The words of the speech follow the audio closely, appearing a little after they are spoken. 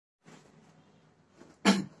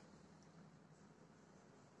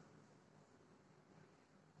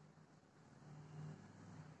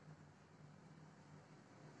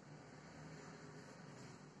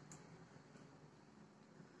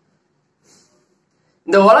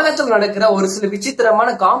இந்த உலகத்துல நடக்கிற ஒரு சில விசித்திரமான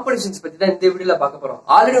காம்படிஷன்ஸ் பத்தி தான் இந்த வீடியோல பார்க்க போறோம்.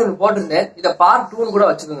 ஆல்ரெடி ஒன்று போட்டிருந்தேன், இதை பார்ட் 2 கூட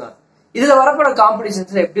வச்சுக்கோங்க. இதுல வரப்போற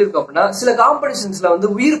காம்படிஷன்ஸ்ல எப்படி இருக்கும் அப்படின்னா, சில காம்படிஷன்ஸ்ல வந்து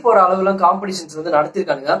உயிர் போற அளவுல காம்படிஷன்ஸ் வந்து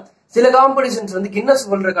நடத்திருக்கானுங்க. சில காம்படிஷன்ஸ் வந்து கின்னஸ்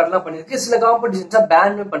வேர்ல்ட் ரெக்கார்ட் எல்லாம் பண்ணிருக்கு. சில காம்படிஷன்ஸ்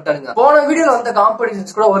பேன் பண்ணிட்டாங்க. போன வீடியோல வந்த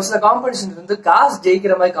காம்படிஷன்ஸ் கூட ஒரு சில காம்படிஷன்ஸ் வந்து காசு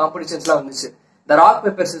ஜெயிக்கிற மாதிரி காம்படிஷன்ஸ் எல்லாம் வந்துச்சு. இந்த ராக்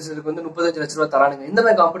பேப்பர் சிசருக்கு வந்து 35 லட்ச ரூபாய் தரானுங்க, இந்த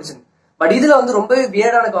மாதிரி காம்படிஷன். பட் இதுல வந்து ரொம்பவே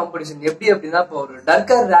வியர்டான காம்படிஷன். எப்படி அப்படின்னா, இப்போ ஒரு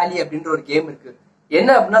டர்கர் ரேலி அப்படின்ற ஒரு கேம் இருக்கு. என்ன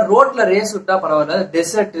அப்படின்னா, ரோட்ல ரேஸ் விட்டா பரவாயில்ல,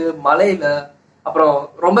 டெசர்ட் மலையில அப்புறம்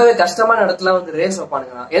ரொம்பவே கஷ்டமான இடத்துல வந்து ரேஸ்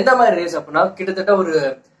வைப்பானுங்க. எந்த மாதிரி ரேஸ் அப்படின்னா, கிட்டத்தட்ட ஒரு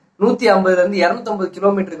 150 இருந்து 250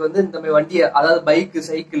 கிலோமீட்டருக்கு வந்து இந்த மாதிரி வண்டியை, அதாவது பைக்கு,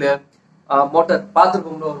 சைக்கிள், மோட்டார்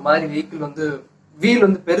பார்த்துருக்கோம்ல, ஒரு மாதிரி வெஹிக்கிள் வந்து வீல்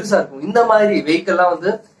வந்து பெருசா இருக்கும். இந்த மாதிரி வெஹிக்கிள் எல்லாம்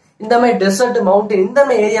வந்து இந்த மாதிரி டெசர்ட் மவுண்டன் இந்த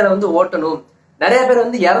மாதிரி ஏரியால வந்து ஓட்டணும். நிறைய பேர்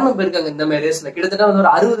வந்து இறந்து போயிருக்காங்க இந்த மாதிரி ரேஸ்ல. கிட்டத்தட்ட வந்து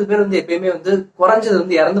ஒரு 60 பேர் வந்து எப்பயுமே வந்து குறைஞ்சது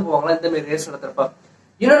வந்து இறந்து போவாங்களா இந்த மாதிரி ரேஸ் நடத்துறப்ப.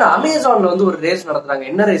 இன்னொன்னு, அமேசான்ல வந்து ஒரு ரேஸ் நடத்துறாங்க.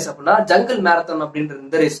 என்ன ரேஸ் அப்படின்னா, ஜங்கிள் மேரத்தான் அப்படின்ற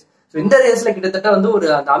இந்த ரேஸ். இந்த ரேஸ்ல கிட்டத்தட்ட வந்து ஒரு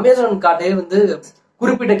அந்த அமேசான் காட்டையே வந்து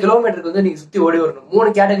குறிப்பிட்ட கிலோமீட்டருக்கு வந்து நீங்க சுத்தி ஓடி வரணும்.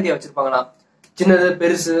 3 கேட்டகரியா வச்சிருப்பாங்களா, சின்னது,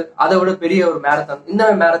 பெருசு, அதை விட பெரிய ஒரு மேரத்தான், இந்த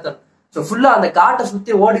மாதிரி மேரத்தான். ஃபுல்லா அந்த காட்டை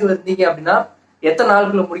சுத்தி ஓடி வந்தீங்க அப்படின்னா எத்தனை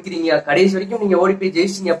நாளுக்குள்ள முடிக்கிறீங்க, கடைசி வரைக்கும் நீங்க ஓடி போய்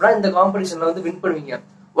ஜெயிச்சிங்க அப்படின்னா இந்த காம்படிஷன்ல வந்து வின் பண்ணுவீங்க.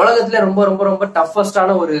 உலகத்துல ரொம்ப ரொம்ப ரொம்ப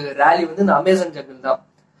டஃபஸ்டான ஒரு ரேலி வந்து இந்த அமேசான் ஜங்கிள் தான்.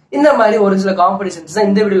 இந்த மாதிரி ஒரு சில காம்படிஷன்ஸ் தான்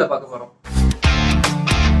இந்த வீடியோல பார்க்க போறோம்.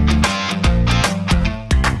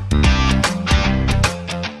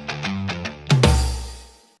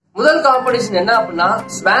 முதல் காம்படிஷன் என்ன அப்படின்னா,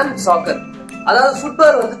 ஸ்வான் சாக்கர். அதாவது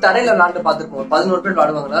ஃபுட்பால் வந்து தரையில விளாண்டு பார்த்திருப்போம், 11 பேர்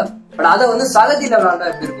விளாடுவாங்களா. பட் அதை வந்து சகதியில விளாண்டா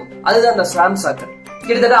எப்படி இருக்கும், அதுதான் இந்த ஸ்வான் சாக்கர்.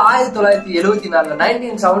 கிட்டத்தட்ட 1974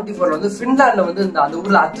 1974 வந்து பின்லாண்ட்ல வந்து அந்த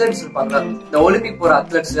ஊர்ல அத்லெட்ஸ் இருப்பாங்க, இந்த ஒலிம்பிக் போற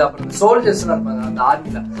அத்லெட்ஸ், அப்புறம் சோல்ஜர்ஸ் எல்லாம் இருப்பாங்க அந்த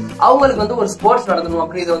ஆர்மில. அவங்களுக்கு வந்து ஒரு ஸ்போர்ட்ஸ் நடத்தணும்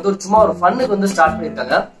அப்படின்னு இதை வந்து ஒரு சும்மா ஒரு ஃபன்னுக்கு வந்து ஸ்டார்ட்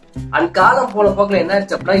பண்ணிருக்காங்க. அண்ட் காலம் போன போக்குல என்ன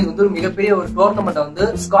ஆச்சு அப்படின்னா, இது வந்து ஒரு மிகப்பெரிய ஒரு டோர்னமெண்ட் வந்து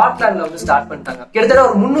ஸ்காட்லாண்ட்ல வந்து ஸ்டார்ட் பண்ணிட்டாங்க. கிட்டத்தட்ட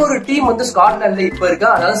ஒரு 300 டீம் வந்து ஸ்காட்லாண்ட்ல இப்ப இருக்கு.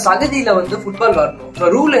 அதாவது சகதியில வந்து ஃபுட்பால் விளாடணும்.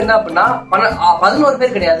 ரூல் என்ன அப்படின்னா, 11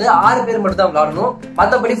 பேர் கிடையாது, 6 பேர் மட்டும் தான் விளாடணும்.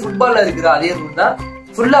 மத்தபடி ஃபுட்பால்ல இருக்கிற அதே ரூல் தான்.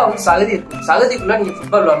 ஃபுல்லா வந்து சகதி இருக்கும், சகதிக்குள்ள நீங்க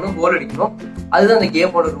ஃபுட்பால் விளாடணும், கோல் அடிக்கணும். அதுதான் அந்த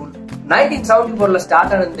கேமோட ரூல். 1974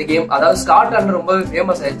 ஸ்டார்ட் ஆன இந்த கேம், அதாவது ஸ்காட்லாண்ட் ரொம்பவே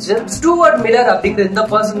ஃபேமஸ் ஆயிடுச்சு. ஸ்டூவர்ட் மில்லர் அப்படிங்கிற இந்த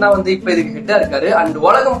பர்சன் தான் வந்து இப்ப இதுக்கு ஹெட்டா இருக்காரு. அண்ட்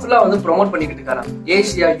உலகம் ஃபுல்லா வந்து ப்ரொமோட் பண்ணிக்கிட்டு இருக்காரு.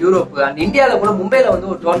 ஏசியா, யூரோப் அண்ட் இந்தியால கூட மும்பைல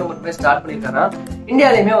வந்து ஒரு டோர்னமெண்ட் ஸ்டார்ட் பண்ணிருக்காரு.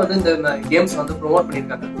 இந்தியாலயுமே வந்து இந்த கேம்ஸ் வந்து ப்ரொமோட்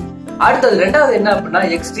பண்ணிருக்காங்க. அடுத்தது ரெண்டாவது என்ன அப்படின்னா,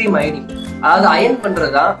 எக்ஸ்ட்ரீம் அயனிங். அதாவது அயன்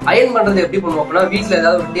பண்றதுதான். அயன் பண்றது எப்படி பண்ணுவோம் அப்படின்னா, வீட்டுல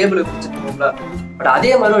ஏதாவது ஒரு டேபிள் வச்சுருக்கோம்ல, பட் அதே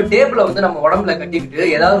மாதிரி ஒரு டேபிள வந்து நம்ம உடம்புல கட்டிக்கிட்டு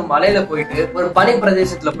ஏதாவது ஒரு மலையில போயிட்டு, ஒரு பனி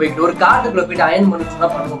பிரதேசத்துல போயிட்டு, ஒரு காட்டுக்குள்ள போயிட்டு அயன் பண்ணுச்சுன்னா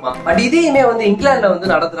பண்ணுவோமா. பட் இதையுமே வந்து இங்கிலாந்துல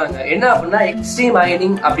வந்து நடத்துறாங்க. என்ன அப்படின்னா, எக்ஸ்ட்ரீம்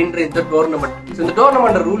அயனிங் அப்படின்ற இந்த டோர்னமெண்ட். இந்த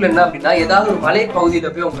டோர்னமெண்ட் ரூல் என்ன அப்படின்னா, ஏதாவது ஒரு மலை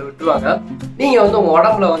பகுதியில போய் உங்களை விட்டுருவாங்க. நீங்க வந்து உங்க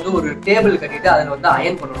உடம்புல வந்து ஒரு டேபிள் கட்டிட்டு அதுல வந்து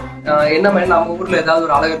அயன் பண்ணணும். என்ன மாதிரி நம்ம ஊர்ல ஏதாவது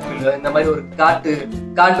ஒரு அழகர் கோயில், இந்த மாதிரி ஒரு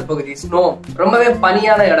காட்டு பகுதி, ஸ்னோ, ரொம்பவே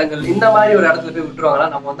பனியான இடங்கள், இந்த மாதிரி ஒரு இடத்துல போய் விட்டுருவாங்களா,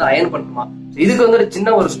 நம்ம வந்து அயன் பண்ணணுமா. இதுக்கு வந்து ஒரு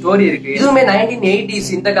சின்ன ஒரு ஸ்டோரி இருக்கு. இதுவுமே 1980s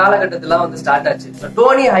இந்த காலகட்டத்துல வந்து ஸ்டார்ட் ஆச்சு.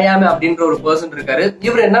 டோனி ஹயாமே அப்படின்ற ஒரு பர்சன் இருக்காரு.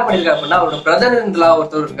 இவர் என்ன பண்ணிருக்காரு அப்படின்னா, அவரோட பிரதர்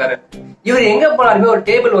ஒருத்தர் இருக்காரு. இவர் எங்க போனாலுமே ஒரு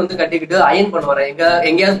டேபிள் வந்து கட்டிக்கிட்டு அயன் பண்ணுவாரு.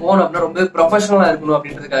 எங்கேயாவது போகணும் அப்படின்னா ரொம்ப ப்ரொஃபஷனலா இருக்கணும்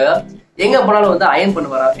அப்படின்றதுக்காக எங்க போனாலும் வந்து அயன்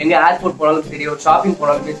பண்ணுவாரா. எங்க ஏர்போர்ட் போனாலும் சரி, ஒரு ஷாப்பிங்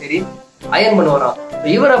போனாலுமே சரி, அயன் பண்ணுவாராம்.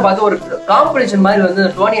 இவரை பார்த்து ஒரு காம்படிஷன் மாதிரி வந்து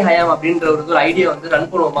டோனி ஹயாம் அப்படின்ற ஒரு ஐடியா வந்து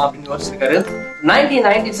ரன் பண்ணுவோமா அப்படின்னு யோசிச்சிருக்காரு.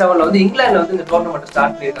 1997 வந்து இங்கிலாந்துல வந்து இந்த டோர்னமெண்ட்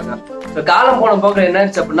ஸ்டார்ட் பண்ணிருக்காங்க. காலம் போன போக்குல என்ன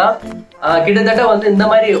ஆச்சு அப்படின்னா, கிட்டத்தட்ட வந்து இந்த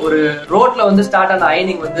மாதிரி ஒரு ரோட்ல வந்து ஸ்டார்ட் ஆன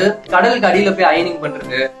அயனிங் வந்து கடலுக்கு அடியில போய் அயனிங்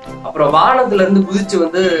பண்றது, அப்புறம் வானத்துல இருந்து குதிச்சு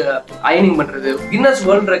வந்து அயனிங் பண்றது, கின்னஸ்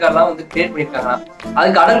வேர்ல்ட் ரெக்கார்ட்லாம் வந்து கிரியேட் பண்ணிருக்காங்க. அது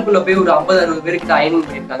கடலுக்குள்ள போய் ஒரு 50-60 பேருக்கு அயனிங்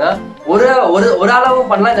பண்ணிருக்காங்க. ஒரு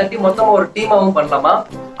அளவும் பண்ணலாம், இல்லாட்டி மொத்தமா ஒரு டீமாவும் பண்ணலாமா.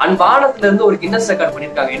 அண்ட் வானத்துல இருந்து ஒரு கின்னஸ் ரெக்கார்ட்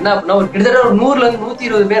பண்ணிருக்காங்க. என்ன அப்படின்னா, ஒரு கிட்டத்தட்ட ஒரு 100ல இருந்து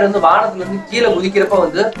 120 பேர் வந்து வானத்துல இருந்து கீழே குதிக்கிறப்ப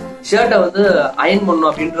வந்து ஷர்ட்டை வந்து அயன் பண்ணும்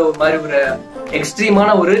அப்படின்ற ஒரு மாதிரி ஒரு எக்ஸ்ட்ரீமான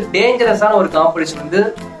ஒரு டேஞ்சரஸான ஒரு காம்படிஷன் வந்து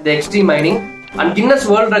இந்த எக்ஸ்ட்ரீம் அயனிங். அண்ட் கின்னஸ்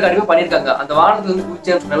வேர்ல்ட் ரெக்கார்டுமே பண்ணிருக்காங்க. அந்த வானத்துல இருந்து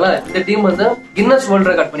குதிச்சேன்னு சொன்னால இந்த டீம் வந்து கின்னஸ் வேர்ல்ட்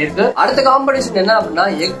ரெக்கார்ட் பண்ணிருக்கு. அடுத்த காம்படிஷன் என்ன அப்படின்னா,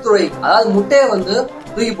 எக் த்ரோயிங். அதாவது முட்டையை வந்து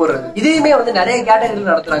தூக்கி போடுறது. இதையுமே வந்து நிறைய கேட்டகரியில்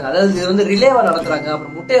நடத்துறாங்க. அதாவது இது வந்து ரிலேவா நடத்துறாங்க.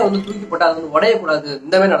 அப்புறம் முட்டையை வந்து தூக்கி போட்டா அது வந்து உடையக்கூடாது,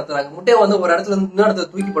 இந்த மாதிரி நடத்துறாங்க. முட்டையை வந்து ஒரு இடத்துல இருந்து இன்னொரு இடத்துல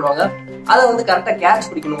தூக்கி போடுவாங்க, அதை வந்து கரெக்டா கேட்ச்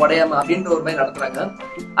பிடிக்கணும் உடையாம அப்படின்ற ஒரு மாதிரி நடத்துறாங்க.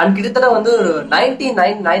 அண்ட் கிட்டத்தட்ட வந்து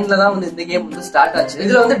 1999 தான் வந்து இந்த கேம் வந்து ஸ்டார்ட் ஆச்சு.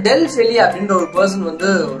 இதுல வந்து டெல் செலி அப்படின்ற ஒரு பர்சன் வந்து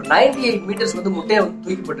ஒரு 98 மீட்டர்ஸ் வந்து முட்டையை வந்து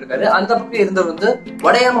தூக்கி போட்டிருக்காரு. அந்த பக்கம் இருந்தவர் வந்து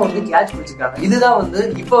உடையாம வந்து கேட்ச் பிடிச்சிருக்காங்க. இதுதான் வந்து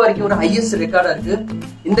இப்ப வரைக்கும் ஒரு ஹையஸ்ட் ரெக்கார்டா இருக்கு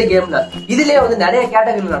இந்த கேம்ல. இதுலயே வந்து நிறைய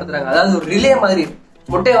கேட்டகரியில் நடத்துறாங்க. அதாவது ஒரு ரிலே மாதிரி,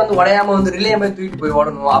 முட்டையை வந்து உடையாம வந்து ரிலே மாதிரி தூக்கிட்டு போய்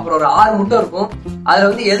ஓடணும். அப்புறம் ஒரு 6 முட்டை இருக்கும், அதுல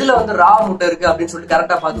வந்து எதுல வந்து ரா முட்டை இருக்கு அப்படின்னு சொல்லிட்டு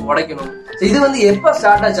கரெக்டா பார்த்து உடைக்கணும். இது வந்து எப்ப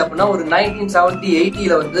ஸ்டார்ட் ஆச்சு அப்படின்னா ஒரு 1970,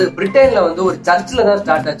 80ல வந்து பிரிட்டன்ல வந்து ஒரு சர்ச்சில் தான்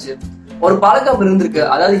ஸ்டார்ட் ஆச்சு. ஒரு பழக்கம் இருந்திருக்கு.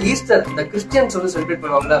 அதாவது ஈஸ்டர், இந்த கிறிஸ்டியன்ஸ் வந்து செலிப்ரேட்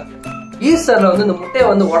பண்ணுவாங்கல்ல, ஈஸ்டர்ல வந்து இந்த முட்டையை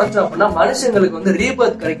வந்து உடைச்சோம் அப்படின்னா மனுஷங்களுக்கு வந்து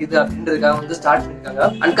ரீபர்த் கிடைக்குது அப்படின்றதுக்காக வந்து ஸ்டார்ட்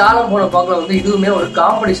பண்ணிருக்காங்க. அண்ட் காலம் போன போக்குல வந்து இதுவுமே ஒரு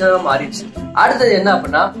காம்படிஷனா மாறிடுச்சு. அடுத்தது என்ன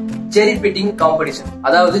அப்படின்னா செரி பிட்டிங் காம்படிஷன்.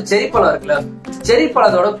 அதாவது செரி பழம் இருக்குல்ல, செரி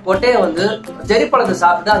பழத்தோட கொட்டையை வந்து செரி பழத்தை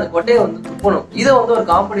சாப்பிட்டு அந்த கொட்டையை வந்து துப்பணும். இதை வந்து ஒரு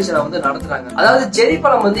காம்படிஷனை வந்து நடத்துறாங்க. அதாவது செரி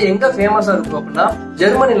பழம் வந்து எங்க ஃபேமஸா இருக்கும் அப்படின்னா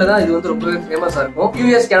ஜெர்மனில தான் இது வந்து ரொம்பவே ஃபேமஸா இருக்கும்.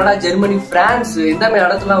 யூஎஸ், கனடா, ஜெர்மனி, பிரான்ஸ் இந்த மாதிரி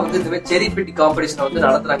இடத்துல வந்து இந்த மாதிரி செரி பிட்டிங் காம்படிஷன் வந்து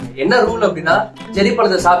நடத்துறாங்க. என்ன ரூல் அப்படின்னா செரி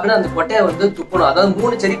பழத்தை சாப்பிட்டு அந்த கொட்டையை வந்து துப்பணும். அதாவது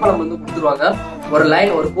 3 செரி பழம் வந்து கொடுத்துருவாங்க, ஒரு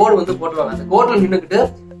லைன் ஒரு கோடு வந்து போட்டுருவாங்க. அந்த கோட்ல நின்னுக்கிட்டு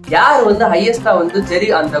யார் வந்து ஹையஸ்டா வந்து சரி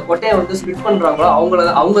அந்த கொட்டையை வந்து ஸ்பிட் பண்றாங்களோ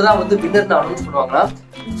அவங்கதான் வந்து வின்னர்னு அனௌன்ஸ் பண்ணுவாங்களா.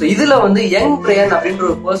 சோ இதுல வந்து யங் பிரையன் அப்படின்ற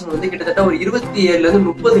ஒரு பர்சன் வந்து கிட்டத்தட்ட ஒரு 27ல இருந்து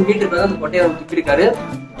 30 மீட்டருக்கு வந்து அந்த கொட்டையை வந்து துப்பிருக்காரு.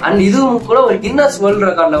 அண்ட் இதுவும் கூட ஒரு கின்னஸ் வேர்ல்ட்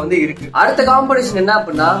ரெக்கார்ட்ல வந்து இருக்கு. அடுத்த காம்படிஷன் என்ன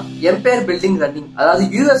அப்படின்னா எம்பையர் பில்டிங் ரன்னிங். அதாவது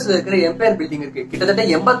யூஎஸ்ல இருக்கிற எம்பையர் பில்டிங் இருக்கு, கிட்டத்தட்ட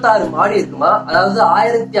 86 மாடி இருக்குமா. அதாவது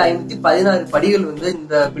 1516 படிகள் வந்து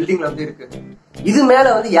இந்த பில்டிங்ல வந்து இருக்கு. இது மேல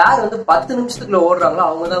வந்து யார் வந்து 10 நிமிஷத்துக்குள்ள ஓடுறாங்களோ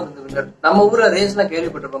அவங்கதான் வந்து வின்னர். நம்ம ஊர்ல ரேஸ் எல்லாம்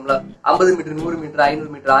கேள்விப்பட்டிருப்போம்ல, 50 மீட்டர், 100 மீட்டர், 500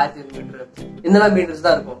 மீட்டர், 1500 மீட்டர் இந்த மாதிரி மீட்டர்ஸ்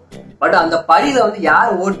தான் இருக்கும். பட் அந்த படியில வந்து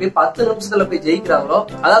யார் ஓடி போய் 10 நிமிஷத்துல போய் ஜெயிக்கிறாங்களோ,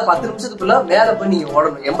 அதாவது 10 நிமிஷத்துக்குள்ள மேல போய் நீங்க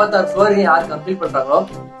ஓடணும், 86 ஃப்ளோரையும் யார் கம்ப்ளீட் பண்றாங்களோ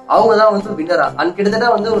அவங்கதான் வந்து வின்னரா. அண்ட் கிட்டத்தட்ட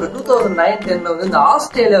வந்து ஒரு 2009-10ல வந்து இந்த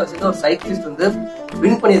ஆஸ்திரேலியா வச்சு ஒரு சைக்கிளிஸ்ட் வந்து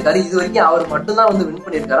வின் பண்ணிருக்காரு. இது வரைக்கும் அவர் மட்டும்தான் வந்து வின்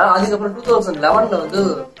பண்ணிருக்காரு. அதுக்கப்புறம் 2011ல வந்து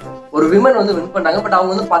ஒரு விமன் வந்து வின் பண்ணாங்க. பட்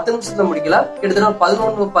அவங்க வந்து 10 நிமிஷத்துல முடிக்கல, கிட்டத்தட்ட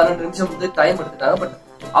 11-12 நிமிஷம் வந்து டைம் எடுத்துட்டாங்க. பட்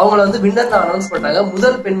அவங்கள வந்து வின்னர் அனௌன்ஸ் பண்ணாங்க.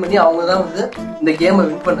 முதல் பெண்மணி அவங்க தான் வந்து இந்த கேமை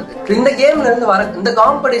வின் பண்ணது. இந்த கேம்ல இருந்து வர இந்த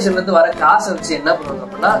காம்படிஷன்ல இருந்து வர காசை வச்சு என்ன பண்ணுவாங்க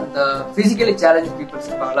அப்படின்னா இந்த பிசிக்கலி சேலஞ்ச் பீப்புள்ஸ்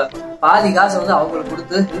இருப்பாங்களா, பாதி காசை வந்து அவங்களுக்கு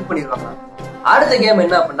கொடுத்து ஹெல்ப் பண்ணிடுவாங்க. அடுத்த கேம்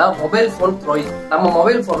என்ன அப்படின்னா மொபைல் போன் த்ரோயிங். நம்ம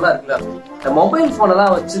மொபைல் போன்லாம் இருக்குல்ல, இந்த மொபைல் போன்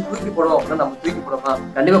எல்லாம் வச்சு தூக்கி போடுவோம் அப்படின்னா நம்ம தூக்கி போடுவோமா?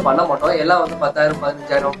 கண்டிப்பா பண்ண மாட்டோம். எல்லாம் வந்து 10,000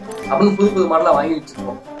 15,000 அப்படின்னு புது மாடலாம் வாங்கி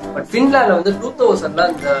வச்சிருக்கோம். பட் பின்லாண்ட்ல வந்து 2000ல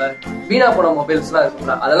இந்த வீணா போன மொபைல்ஸ் எல்லாம்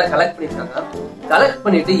இருக்குல்ல, அதெல்லாம் கலெக்ட் பண்ணிருக்காங்க. கலெக்ட்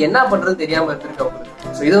பண்ணிட்டு என்ன பண்றது தெரியாம இருந்திருக்கு அவங்களுக்கு.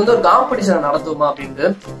 சோ இது வந்து ஒரு காம்படிஷன் நடத்துவோமா அப்படின்ட்டு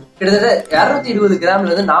கிட்டத்தட்ட 220 கிராம்ல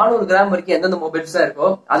இருந்து 400 கிராம் வரைக்கும் எந்தெந்த மொபைல்ஸ் தான் இருக்கோ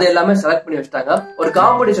அதை எல்லாமே செலக்ட் பண்ணி வச்சுட்டாங்க. ஒரு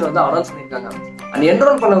காம்படிஷன் வந்து அனௌன்ஸ் பண்ணிருக்காங்க. அண்ட்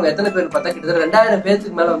என்ரோல் பண்ணவங்க எத்தனை பேர் பார்த்தா கிட்டத்தட்ட 2000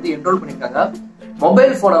 பேருக்கு மேல வந்து என்ரோல் பண்ணிருக்காங்க.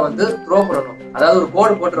 மொபைல் போனை வந்து த்ரோ பண்ணணும். அதாவது ஒரு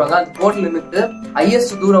கோடு போட்டுருவாங்க, அந்த கோட்ல நின்றுட்டு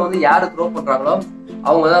ஹையஸ்ட் தூரம் வந்து யாரு த்ரோ பண்றாங்களோ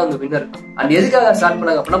அவங்கதான் வந்து வின்னர். அண்ட் எதுக்காக ஸ்டார்ட்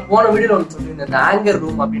பண்ணாங்க அப்படின்னா போன வீடியோல ஒன்று சொல்லியிருந்தேன், இந்த ஆங்கர்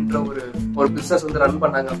ரூம் அப்படின்ற ஒரு பிசினஸ் வந்து ரன்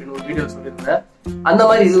பண்ணாங்க அப்படின்னு ஒரு வீடியோ சொல்லியிருந்தேன். அந்த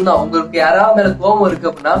மாதிரி இது வந்து அவங்களுக்கு யாராவது மேல கோவம் இருக்கு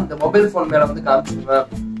அப்படின்னா இந்த மொபைல் போன் மேல வந்து காமிச்சிருவேன்,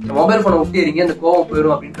 இந்த மொபைல் போனை விட்டு எறிங்க, இந்த கோவம்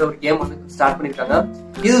போயிடும் அப்படின்ற ஒரு கேம் வந்து ஸ்டார்ட் பண்ணிருக்காங்க.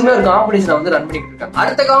 இதுவுமே ஒரு காம்படிஷன் வந்து ரன் பண்ணிட்டு இருக்காங்க.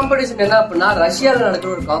 அடுத்த காம்படிஷன் என்ன அப்படின்னா ரஷ்யால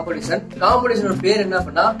நடக்கிற ஒரு காம்படிஷனோட பேர் என்ன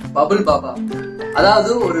அப்படின்னா பபுள் பாபா.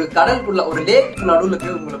 அதாவது ஒரு கடலுக்குள்ள ஒரு லேக்கு நடுவுல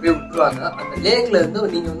போய் உங்களை போய் விட்டுருவாங்க. அந்த லேக்ல இருந்து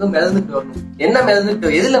நீங்க வந்து மிதந்துட்டு வரணும். என்ன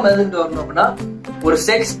எதுல மிதந்துட்டு வரணும் அப்படின்னா ஒரு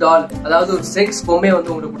செக்ஸ் டால், அதாவது ஒரு செக்ஸ் பொம்மையை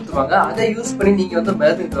வந்து உங்களுக்கு கொடுத்துருவாங்க. அதை யூஸ் பண்ணி நீங்க வந்து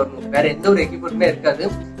மிதந்துட்டு வரணும். வேற எந்த ஒரு எக்யூப்மெண்ட்டுமே இருக்காது.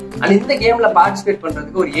 அண்ட் இந்த கேம்ல பார்ட்டிசிபேட்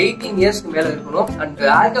பண்றதுக்கு ஒரு 18 இயர்ஸ்க்கு மேல இருக்கணும். அண்ட்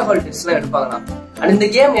ஆல்கஹால் டெஸ்ட் எல்லாம் எடுப்பாங்களாம். அண்ட் இந்த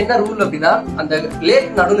கேம் என்ன ரூல் அப்படின்னா அந்த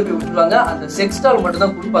லேக் நடுவுல போய் விட்டுருவாங்க, அந்த செக்ஸ் டால் மட்டும்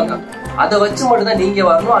தான் கொடுப்பாங்க. அதை வச்சு மட்டும் தான் நீங்க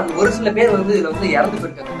வரணும். அண்ட் ஒரு சில பேர் வந்து இதுல வந்து இறந்து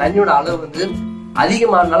போயிருக்காங்க. தண்ணியோட அளவு வந்து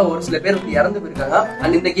அதிகமானால ஒரு சில பேர் வந்து இறந்து போயிருக்காங்க.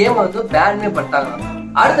 அண்ட் இந்த கேம் வந்து பேன்மே பண்ணிட்டாங்க.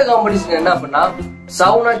 அடுத்த காம்படிஷன் என்ன அப்படின்னா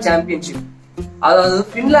சவுனா சாம்பியன்ஷிப். அதாவது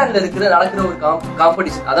பின்லாண்ட்ல நடக்கிற ஒரு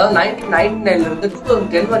காம்படிஷன். அதாவது 1999ல இருந்து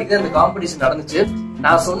 2010 வரைக்கும் இந்த காம்படிஷன் நடந்துச்சு.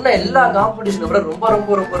 நான் சொன்ன எல்லா காம்படிஷனை விட ரொம்ப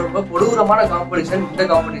ரொம்ப ரொம்ப ரொம்ப கொடூரமான காம்படிஷன் இந்த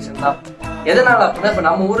காம்படிஷன் தான். எதனால அப்படின்னா இப்ப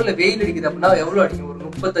நம்ம ஊர்ல வெயில் அடிக்குது அப்படின்னா எவ்வளவு அடிக்கும்? ஒரு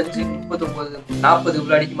 35, 39, 40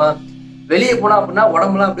 இவ்வளவு அடிக்குமா? வெளியே போனா அப்படின்னா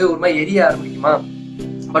உடம்புலாம் அப்படியே ஒரு மாதிரி எரிய ஆரம்பிக்குமா?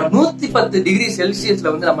 பட் 110 டிகிரி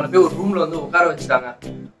செல்சியஸ்ல வந்து நம்மள போய் ஒரு ரூம்ல வந்து உட்கார வச்சுட்டாங்க.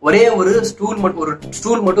 ஒரே ஒரு ஸ்டூல் மட்டும்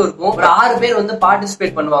இருக்கும். ஒரு 6 பேர் வந்து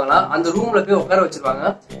பார்ட்டிசிபேட் பண்ணுவாங்களா. அந்த ரூம்ல போய் உட்கார வச்சிருவாங்க.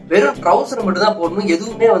 வெறும் ட்ரௌசர் மட்டும் தான் போடணும்.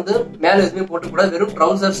 எதுவுமே வந்து மேல எதுவுமே போட்டுக்கூடாது. வெறும்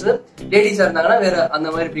ட்ரௌசர்ஸ். லேடிஸா இருந்தாங்கன்னா வேற அந்த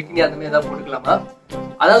மாதிரி பிகினி அந்த மாதிரி ஏதாவது போட்டுக்கலாமா.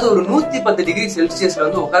 அதாவது ஒரு 110 டிகிரி செல்சியஸ்ல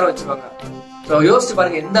வந்து உட்கார வச்சிருவாங்க. சோ யோசிச்சு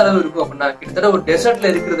பாருங்க எந்த அளவு இருக்கும் அப்படின்னா கிட்டத்தட்ட ஒரு டெசர்ட்ல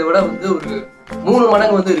இருக்கிறத விட வந்து ஒரு 3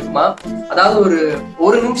 மடங்கு வந்து இருக்குமா. அதாவது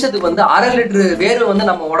ஒரு நிமிஷத்துக்கு வந்து 1/2 லிட்டர் வேர்வை வந்து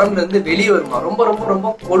நம்ம உடம்புல இருந்து வெளியே வருமா. ரொம்ப ரொம்ப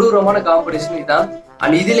ரொம்ப கொடூரமான காம்படிஷன் இதான்.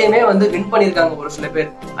 அண்ட் இதுலயுமே வந்து வின் பண்ணிருக்காங்க ஒரு சில பேர்.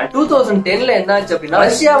 அண்ட் 2010ல என்ன ஆச்சு அப்படின்னா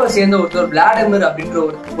ரஷ்யாவை சேர்ந்த ஒருத்தர் விளாடிமிர் அப்படின்ற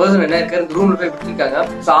ஒரு பர்சன் என்ன இருக்காரு இந்த ரூம்ல போய் விட்டுருக்காங்க.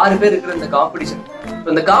 6 பேர் இருக்கிற இந்த காம்படிஷன்.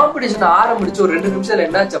 இந்த காம்படிஷன் ஆரம்பிச்சு ஒரு 2 நிமிஷத்துல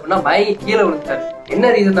என்ன ஆச்சு அப்படின்னா மயங்கி கீழே விழுந்தாரு.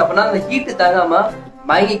 என்ன ரீசன் அப்படின்னா அந்த ஹீட்டு தாங்காம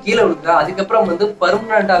மயங்கி கீழே விழுந்தாரு. அதுக்கப்புறம் வந்து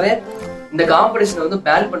பர்மனண்டாவே இந்த காம்படிஷன் வந்து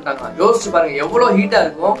பேன் பண்ணிட்டாங்க. யோசிச்சு பாருங்க எவ்வளவு ஹீட்டா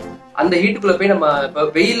இருக்கும். அந்த ஹீட்டுக்குள்ள போய் நம்ம இப்ப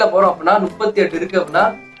வெயில்ல போறோம் அப்படின்னா 38 இருக்கு அப்படின்னா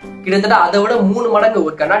கிட்டத்தட்ட அதை விட 3 மடங்கு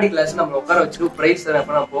ஒரு கண்ணாடி கிளாஸ் நம்ம உட்கார வச்சுட்டு பிரைஸ் தரேன்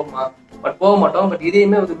போகுமா? பட் போக மாட்டோம். பட்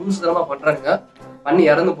இதையுமே வந்து லூஸ் தரமா பண்றாங்க, பண்ணி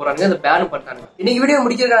இறந்து போறாங்க, இதை பேன் பண்ணிட்டாங்க. இன்னைக்கு வீடியோ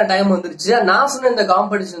முடிக்கிறதுக்கான டைம் வந்துருச்சு. நான் சொன்ன இந்த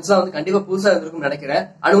காம்படிஷன்ஸ் எல்லாம் வந்து கண்டிப்பா புதுசா இருந்திருக்கும்னு நினைக்கிறேன்.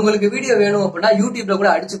 அது உங்களுக்கு வீடியோ வேணும் அப்படின்னா யூடியூப்ல கூட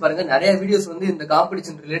அடிச்சு பாருங்க, நிறைய வீடியோஸ் வந்து இந்த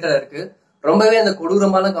காம்படிஷன் ரிலேட்டடா இருக்கு. ரொம்பவே அந்த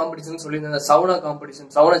கொடூரமான காம்படிஷன் சொல்லி இந்த சவுனா காம்படிஷன்,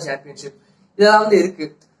 சவுனா சாம்பியன்ஷிப் இதெல்லாம் வந்து இருக்கு.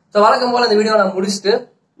 வழக்கம் போல இந்த வீடியோ நான் முடிச்சுட்டு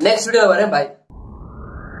நெக்ஸ்ட் வீடியோ வரேன். பாய்.